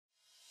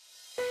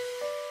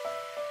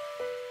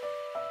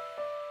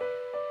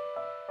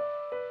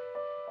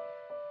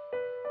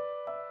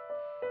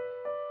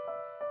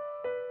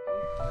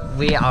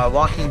We are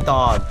walking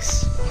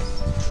dogs.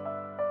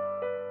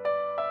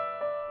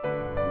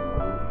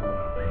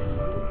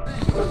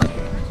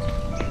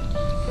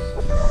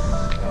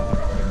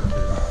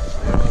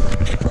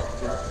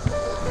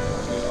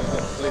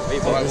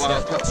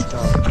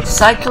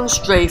 SAI KUNG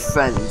Stray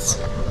Friends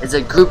is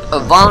a group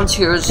of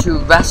volunteers who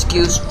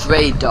rescue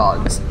stray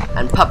dogs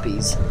and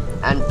puppies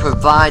and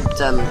provide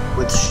them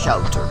with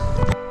shelter.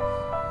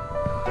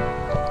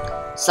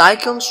 SAI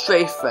KUNG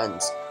Stray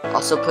Friends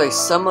also place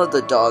some of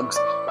the dogs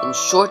in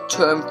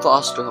short-term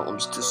foster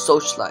homes to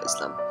socialize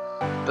them,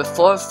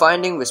 before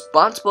finding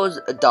responsible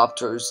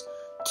adopters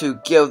to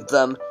give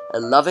them a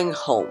loving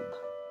home.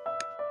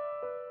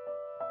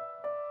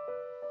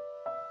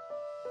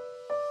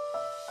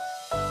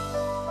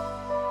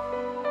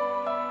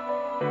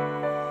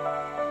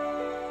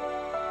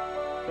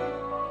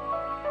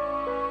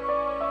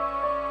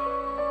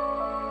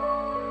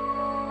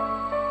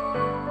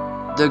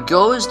 The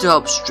goal is to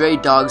help stray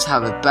dogs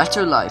have a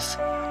better life,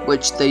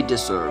 which they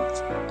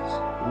deserve.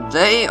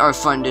 They are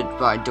funded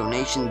by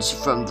donations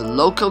from the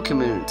local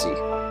community.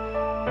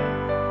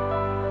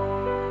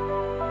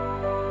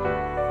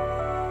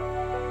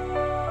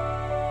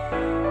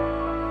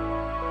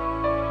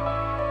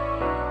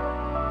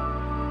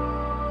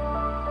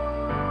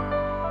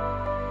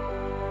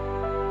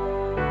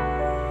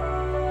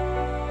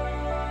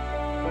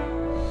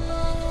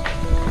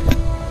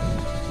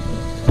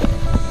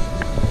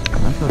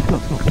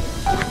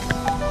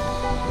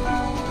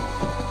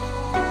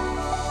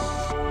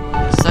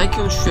 SAI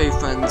KUNG Stray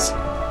Friends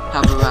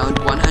have around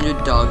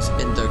 100 dogs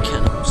in their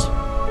kennels,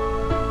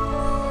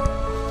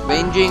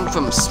 ranging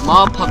from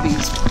small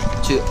puppies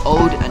to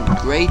old and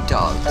grey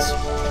dogs.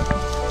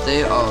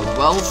 They are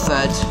well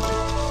fed,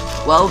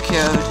 well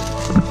cared,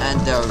 and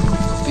they're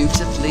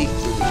beautifully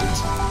groomed.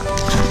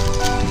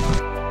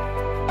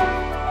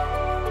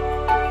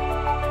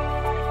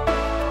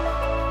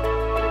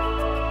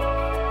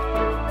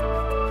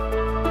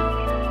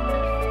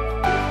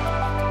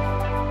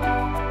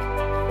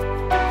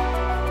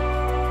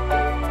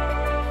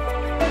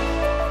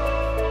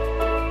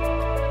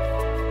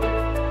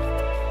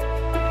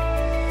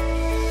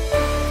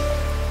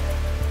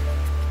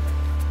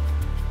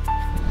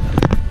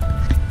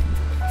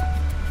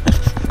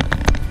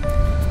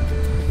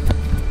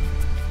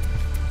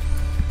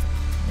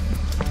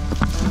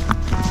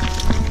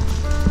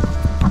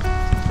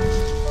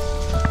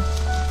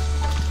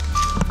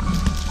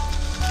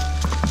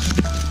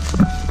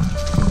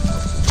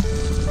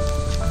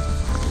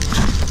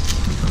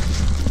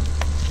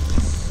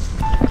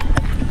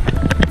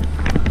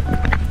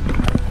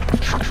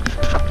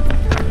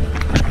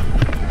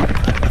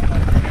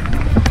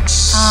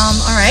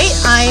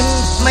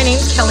 My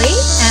name's Kelly,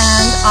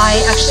 and I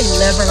actually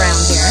live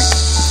around here.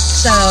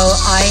 So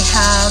I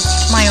have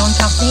my own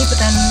company, but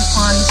then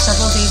on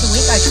several days a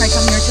week I try to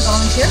come here to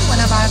volunteer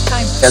whenever I have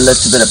time. A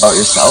little bit about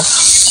yourself.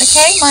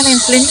 Okay, my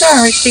name's Linda.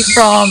 I'm originally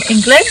from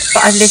England,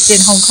 but I've lived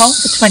in Hong Kong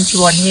for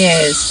 21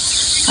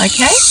 years.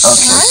 Okay?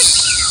 Okay. Right.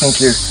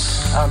 Thank you.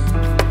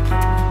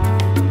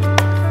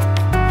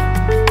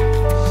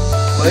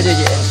 Where did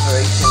your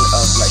inspiration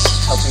of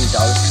helping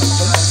dogs come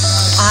from?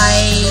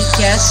 I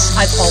guess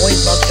I've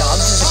always loved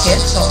dogs as a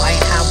kid, so I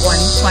have one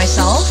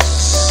myself,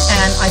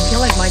 and I feel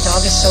like my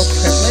dog is so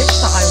privileged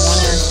that I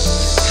want to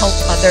help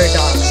other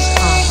dogs.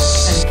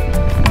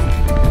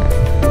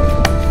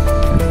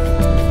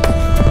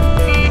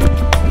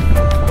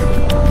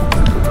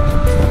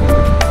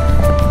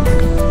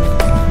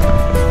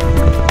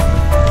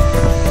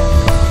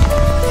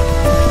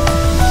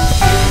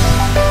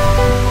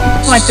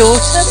 My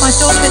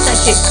daughter is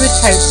actually at Good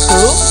Hope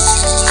School,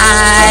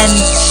 and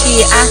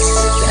she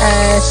asked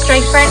stray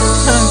friends to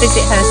come and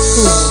visit her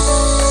school.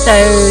 So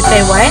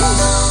they went,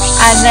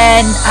 and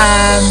then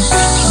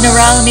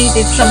Narelle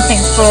needed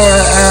something for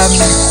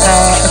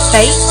a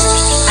fete,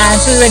 and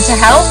so we went to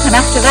help, and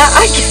after that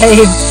I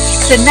came.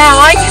 So now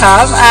I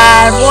come,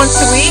 and once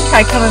a week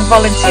I come and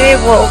volunteer,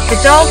 walk the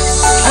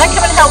dogs, and I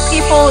come and help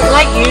people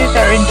like you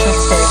that are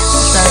interested.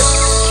 So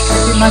I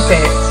do my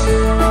bit.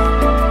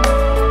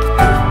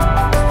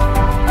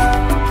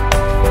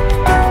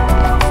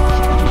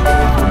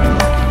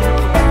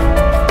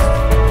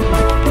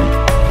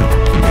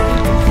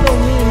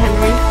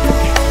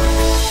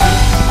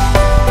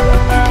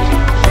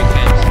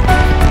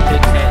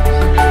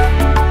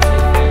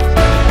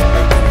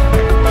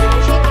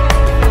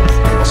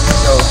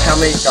 How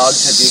many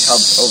dogs have you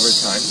helped over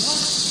time?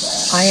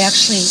 I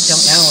actually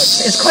don't know.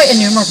 It's quite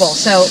innumerable.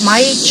 So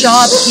my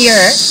job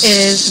here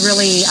is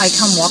really, I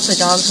come walk the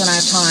dogs when I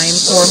have time,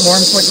 or more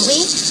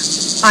importantly,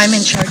 I'm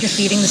in charge of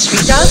feeding the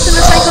street dogs in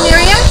the SAI KUNG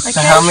area. Okay.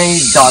 So how many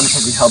dogs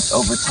have you helped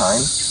over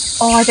time?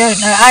 Oh, I don't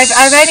know.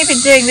 I've only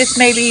been doing this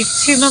maybe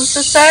 2 months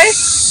or so,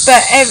 but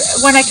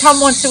when I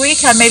come once a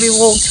week, I maybe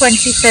walk 20,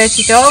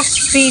 30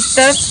 dogs, feed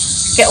them,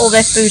 get all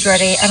their food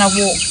ready, and I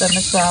walk them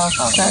as well.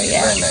 Oh, so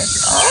yeah. Very nice.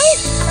 All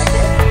right.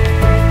 Okay.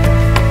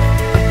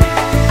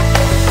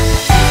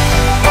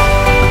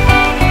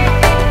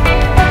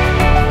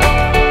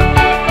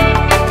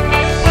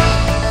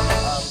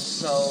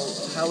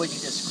 How would you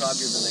describe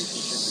your relationship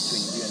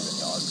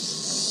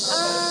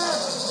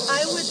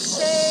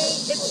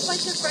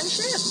into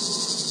friendship.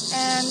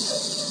 And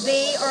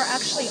they are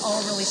actually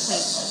all really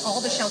sweet.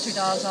 All the shelter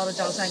dogs, all the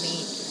dogs I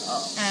meet.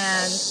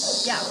 And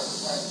yeah.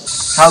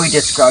 How would you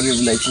describe your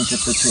relationship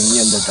between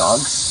you and the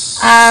dogs?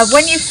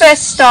 When you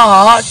first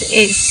start,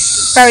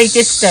 it's very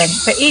distant,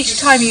 but each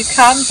time you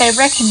come, they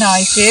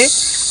recognize you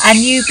and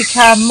you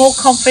become more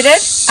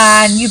confident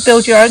and you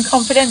build your own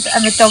confidence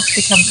and the dogs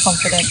become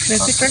confident. So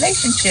it's a good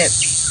relationship.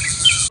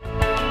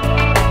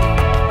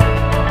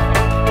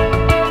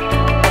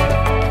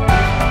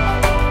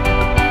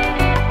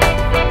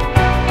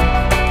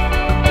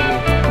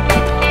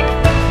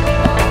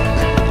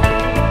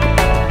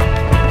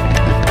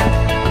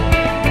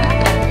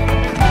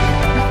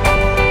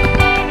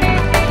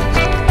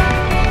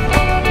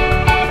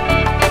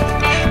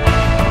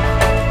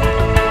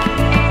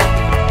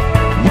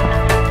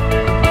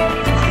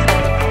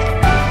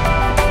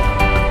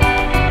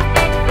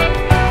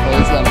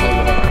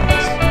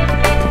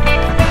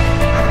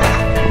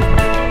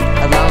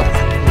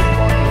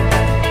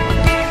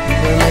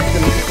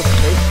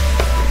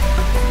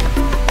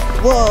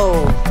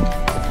 Whoa!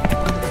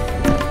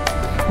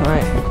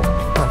 Alright,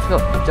 let's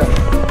go. Jump.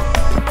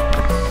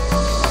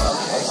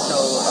 Okay,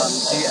 so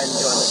do you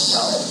enjoy this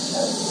job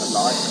a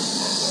lot?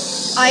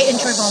 I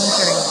enjoy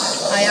volunteering a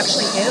lot. I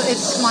actually do.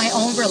 It's my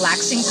own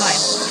relaxing time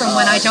from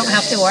when I don't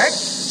have to work.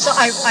 So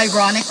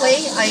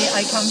ironically,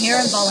 I come here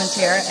and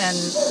volunteer, and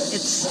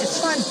it's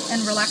fun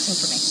and relaxing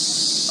for me.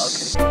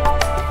 Okay.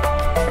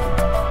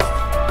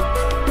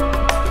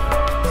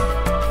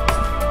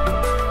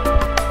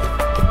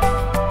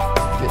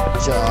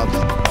 Job.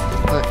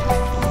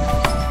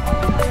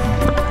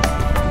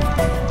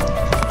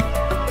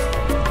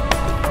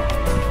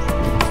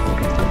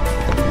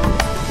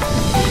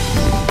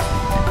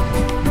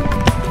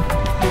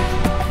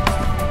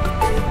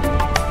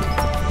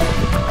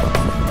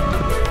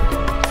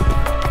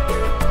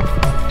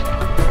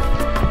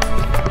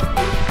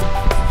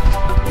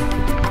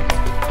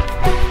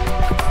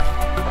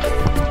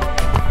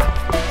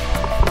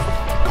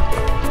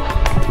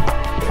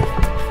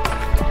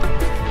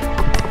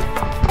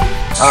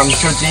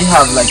 So do you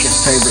have like a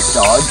favorite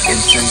dog in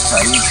Stray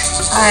Friends?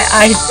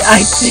 I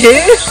do.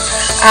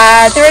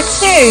 There are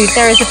two.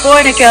 There is a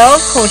boy and a girl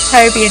called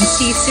Toby and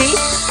Cece,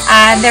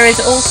 and there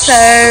is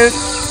also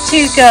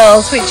two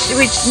girls which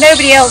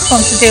nobody else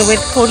wants to deal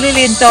with called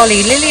Lily and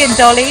Dolly. Lily and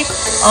Dolly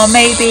are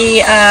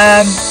maybe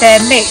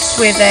they're mixed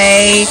with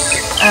a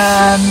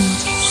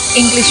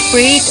English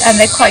breed, and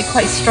they're quite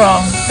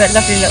strong, but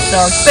lovely little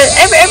dogs. But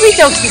every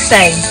dog's the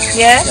same,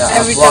 yeah.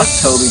 Yeah, every I've watched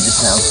Toby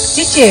just now.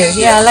 Did you?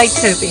 Yeah, I like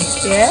Toby.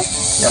 Yeah.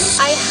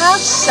 Yep. I have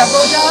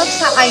several dogs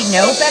that I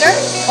know better,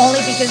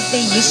 only because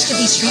they used to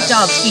be street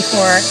dogs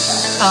before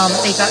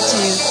they got to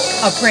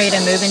upgrade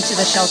and move into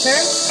the shelter,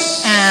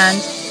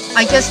 and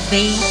I guess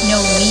they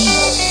know me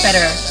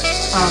better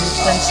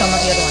than some of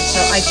the other ones.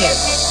 So I do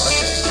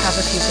have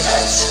a few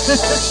favorites.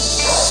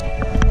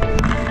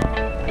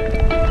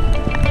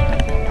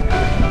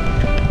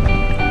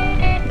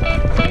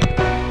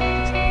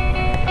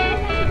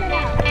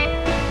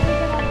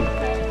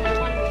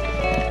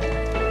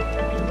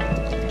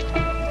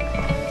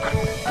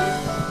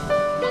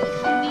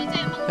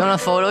 You want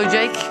a photo,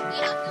 Jake?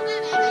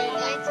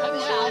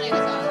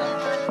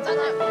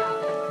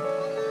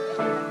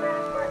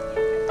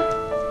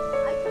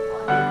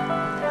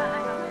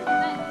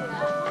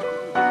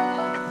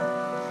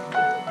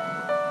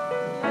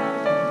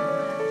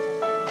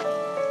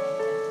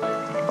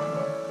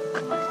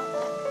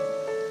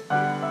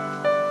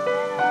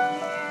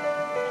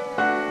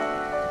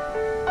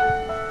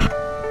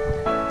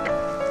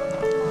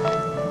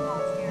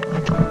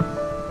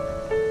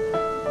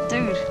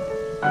 Dude.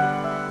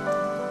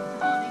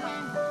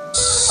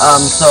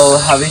 So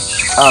have you,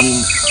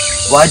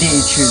 why do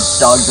you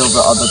choose dogs over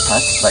other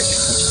pets, like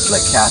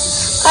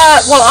cats?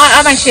 Well,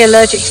 I'm actually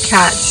allergic to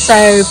cats, so,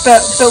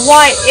 but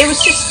why, it was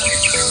just,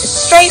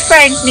 Stray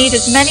Friends need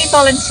as many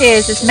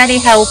volunteers, as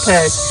many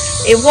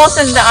helpers. It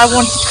wasn't that I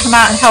wanted to come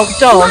out and help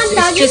dogs,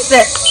 it's just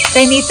that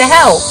they need the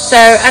help, so,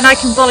 and I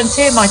can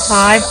volunteer my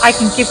time, I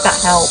can give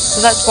that help, so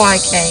that's why I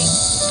came.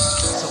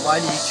 So why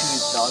do you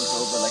choose dogs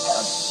over like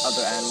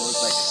other animals,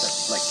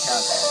 like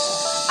cats?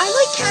 I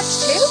like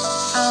cats too,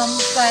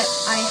 but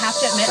I have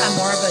to admit I'm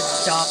more of a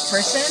dog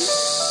person,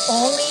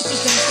 only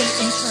because they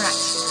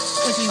interact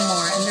with you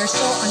more and they're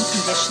so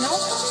unconditional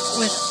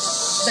with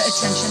the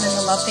attention and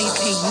the love they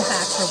pay you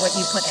back for what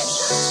you put in.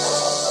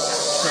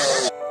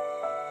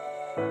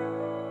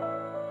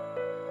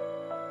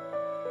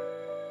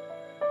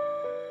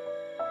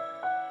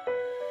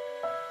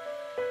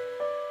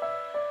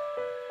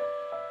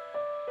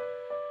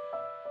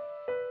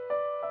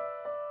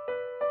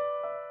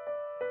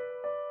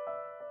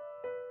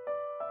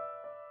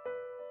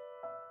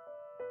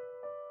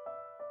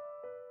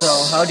 So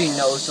how do you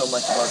know so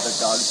much about the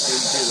dogs? Do you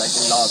do like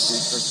a lot of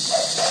research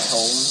at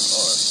home,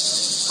 or?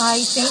 I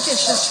think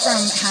it's just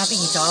from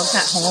having dogs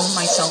at home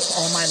myself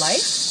all my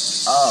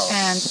life. Oh.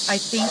 And I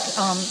think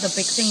the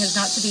big thing is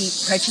not to be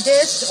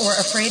prejudiced or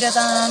afraid of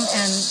them.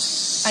 And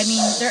I mean,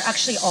 they're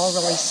actually all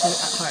really sweet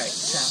at heart.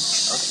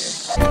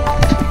 So.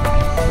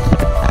 Okay.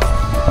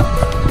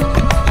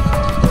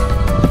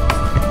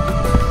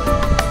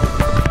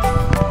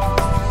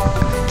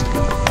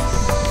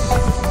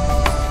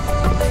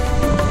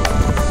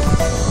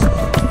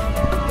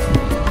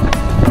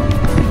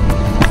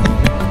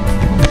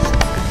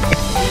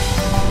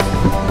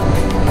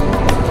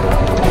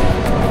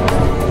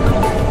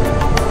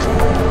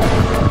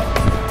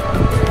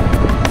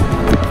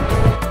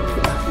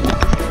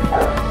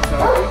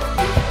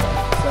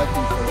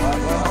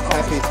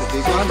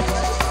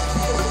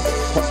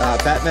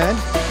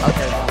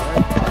 Okay.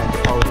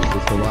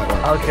 It's the right one.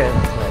 Okay,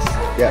 that's nice.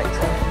 Yeah.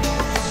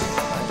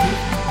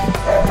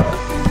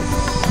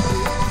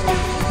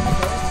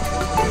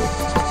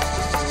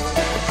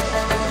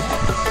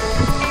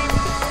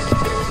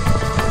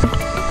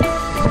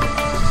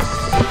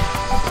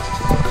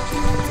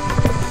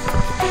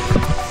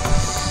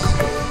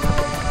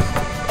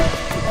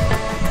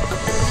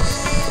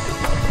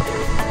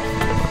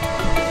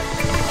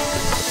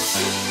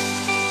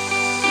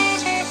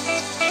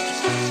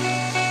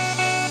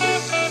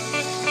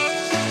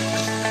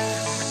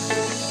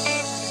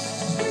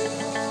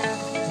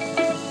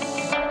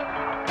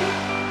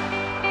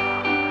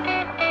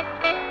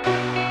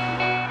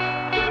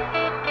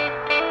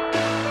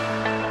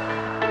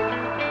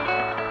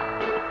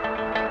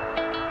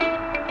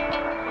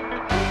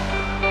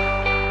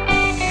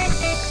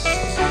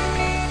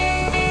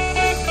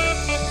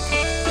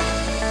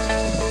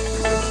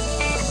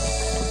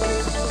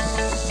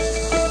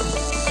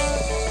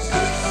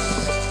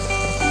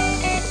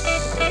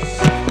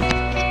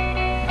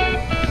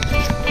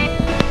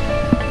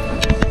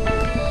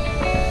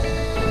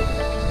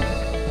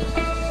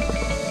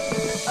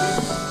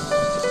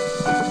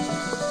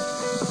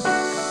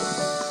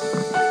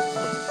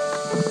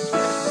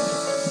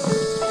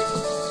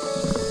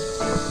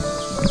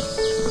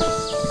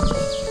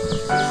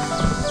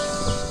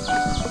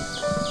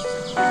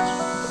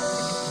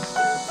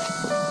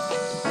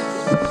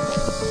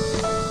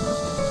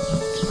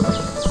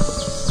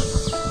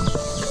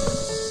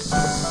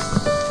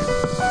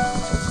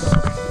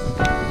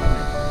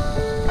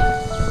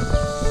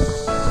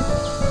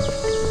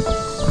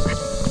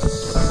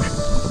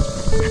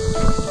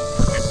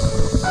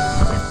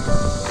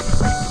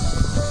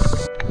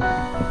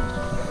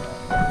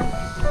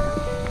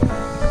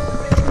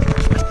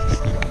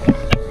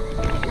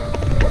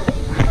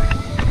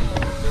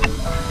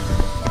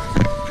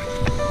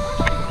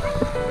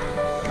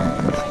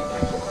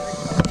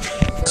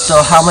 So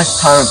how much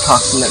time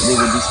approximately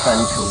would you spend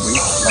per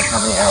week? Like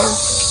how many hours?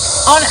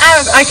 On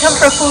average, I come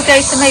for a full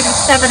day, so maybe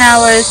 7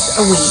 hours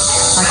a week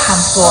I come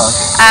for. Oh,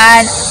 okay.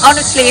 And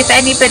honestly, if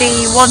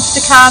anybody wants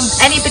to come,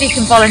 anybody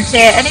can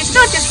volunteer. And it's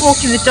not just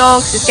walking the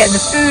dogs, it's getting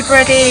the food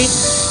ready.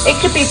 It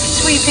could be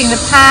sweeping the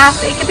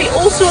path. It could be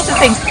all sorts of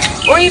things.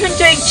 Or even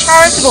doing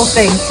charitable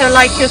things. So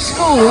like your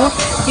school,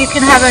 you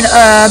can have an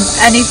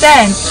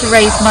event to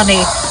raise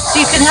money.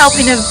 So you can help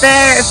in a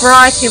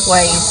variety of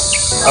ways.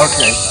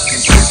 Okay.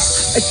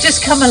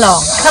 Just come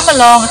along, have a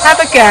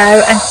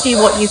go and see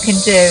what you can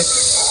do.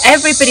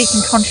 Everybody can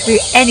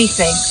contribute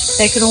anything.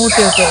 They can all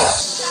do a bit.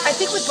 I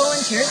think with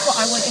volunteers, what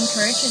I would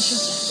encourage is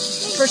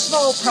just, first of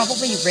all,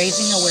 probably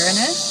raising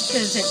awareness,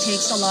 because it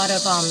takes a lot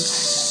of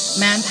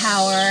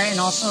manpower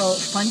and also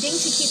funding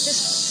to keep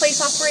this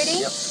place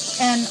operating. Yep.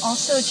 And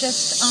also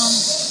just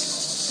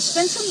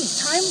spend some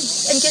time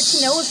and get to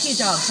know a few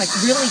dogs, like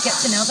really get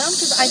to know them,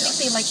 because I think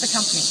they like the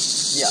company.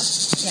 Yeah.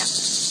 Yeah.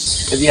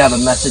 If you have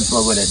a message,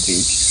 what would it be?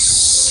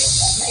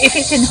 If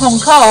it's in Hong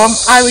Kong,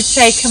 I would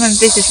say come and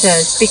visit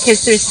us,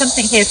 because there's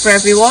something here for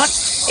everyone.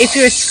 If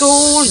you're at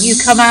school, you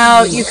come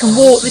out, you can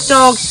walk the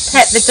dogs,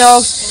 pet the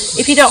dogs.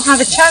 If you don't have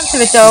a chance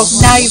of a dog,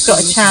 now you've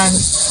got a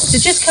chance. So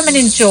just come and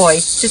enjoy.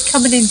 Just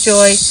come and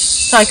enjoy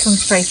SAI KUNG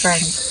Stray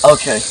Friends.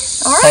 Okay.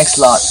 All right. Thanks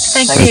a lot.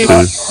 Thank Thanks you. a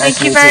lot. Thank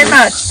Nice you to very meet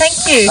much.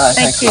 Thank you. Thank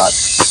Thanks you. a lot.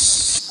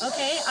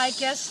 Okay, I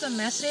guess the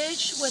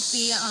message would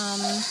be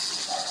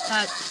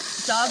that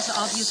dogs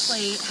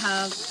obviously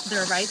have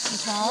their rights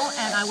as well,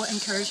 and I would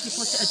encourage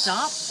people to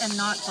adopt and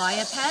not buy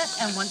a pet.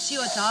 And once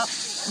you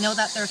adopt, know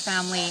that they're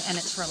family and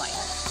it's for life.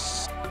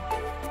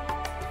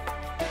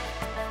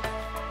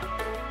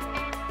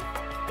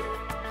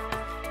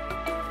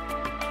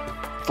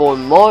 For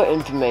more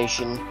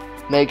information,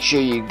 make sure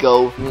you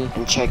go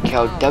and check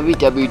out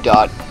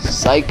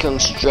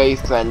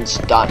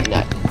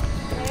www.saikungstrayfriends.net.